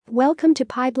Welcome to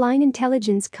Pipeline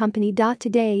Intelligence Company.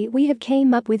 Today we have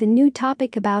came up with a new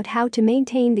topic about how to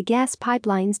maintain the gas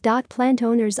pipelines. Plant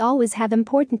owners always have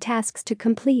important tasks to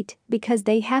complete because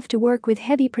they have to work with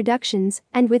heavy productions,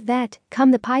 and with that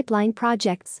come the pipeline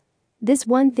projects. This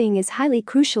one thing is highly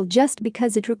crucial just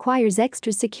because it requires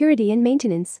extra security and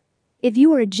maintenance. If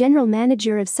you are a general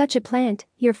manager of such a plant,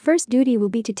 your first duty will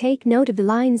be to take note of the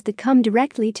lines that come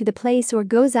directly to the place or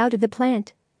goes out of the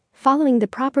plant. Following the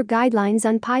proper guidelines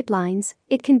on pipelines,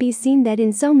 it can be seen that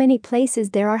in so many places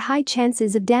there are high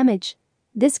chances of damage.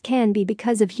 This can be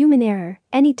because of human error,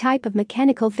 any type of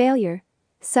mechanical failure.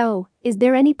 So, is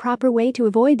there any proper way to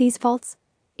avoid these faults?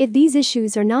 If these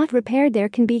issues are not repaired, there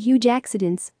can be huge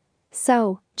accidents.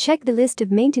 So, check the list of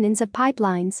maintenance of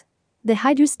pipelines. The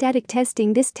hydrostatic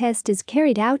testing. This test is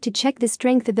carried out to check the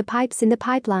strength of the pipes in the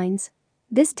pipelines.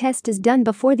 This test is done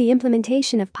before the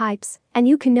implementation of pipes, and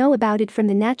you can know about it from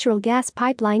the Natural Gas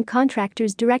Pipeline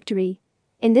Contractors Directory.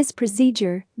 In this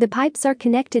procedure, the pipes are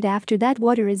connected after that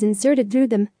water is inserted through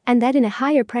them, and that in a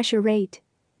higher pressure rate.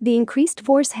 The increased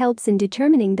force helps in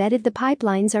determining that if the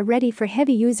pipelines are ready for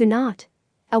heavy use or not.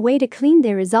 A way to clean.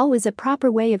 There is always a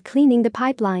proper way of cleaning the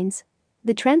pipelines.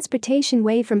 The transportation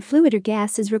way from fluid or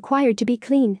gas is required to be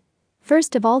clean.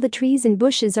 First of all, the trees and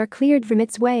bushes are cleared from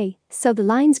its way, so the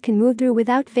lines can move through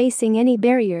without facing any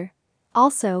barrier.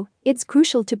 Also, it's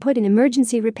crucial to put an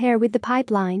emergency repair with the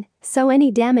pipeline, so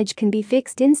any damage can be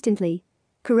fixed instantly.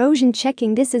 Corrosion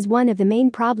checking. This is one of the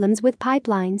main problems with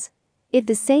pipelines. If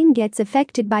the same gets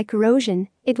affected by corrosion,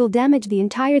 it will damage the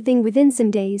entire thing within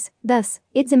some days, thus,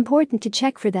 it's important to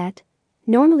check for that.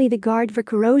 Normally the guard for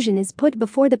corrosion is put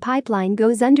before the pipeline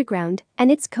goes underground,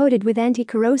 and it's coated with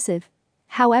anti-corrosive.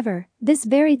 However, this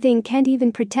very thing can't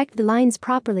even protect the lines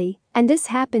properly, and this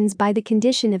happens by the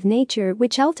condition of nature,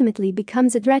 which ultimately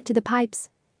becomes a threat to the pipes.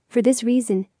 For this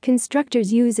reason,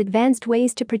 constructors use advanced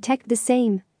ways to protect the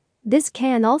same. This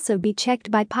can also be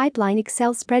checked by Pipeline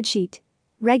Excel spreadsheet.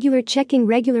 Regular checking.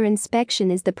 Regular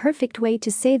inspection is the perfect way to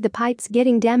save the pipes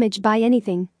getting damaged by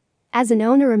anything. As an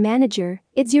owner or manager,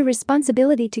 it's your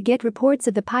responsibility to get reports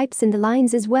of the pipes and the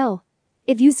lines as well.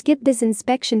 If you skip this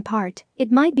inspection part,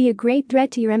 it might be a great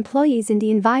threat to your employees and the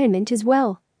environment as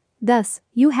well. Thus,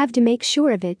 you have to make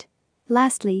sure of it.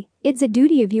 Lastly, it's a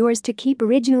duty of yours to keep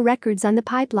original records on the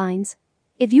pipelines.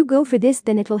 If you go for this,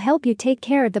 then it will help you take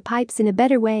care of the pipes in a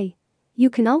better way. You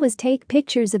can always take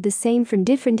pictures of the same from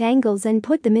different angles and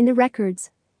put them in the records.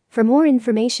 For more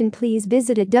information, please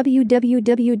visit at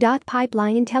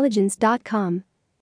www.pipelineintelligence.com.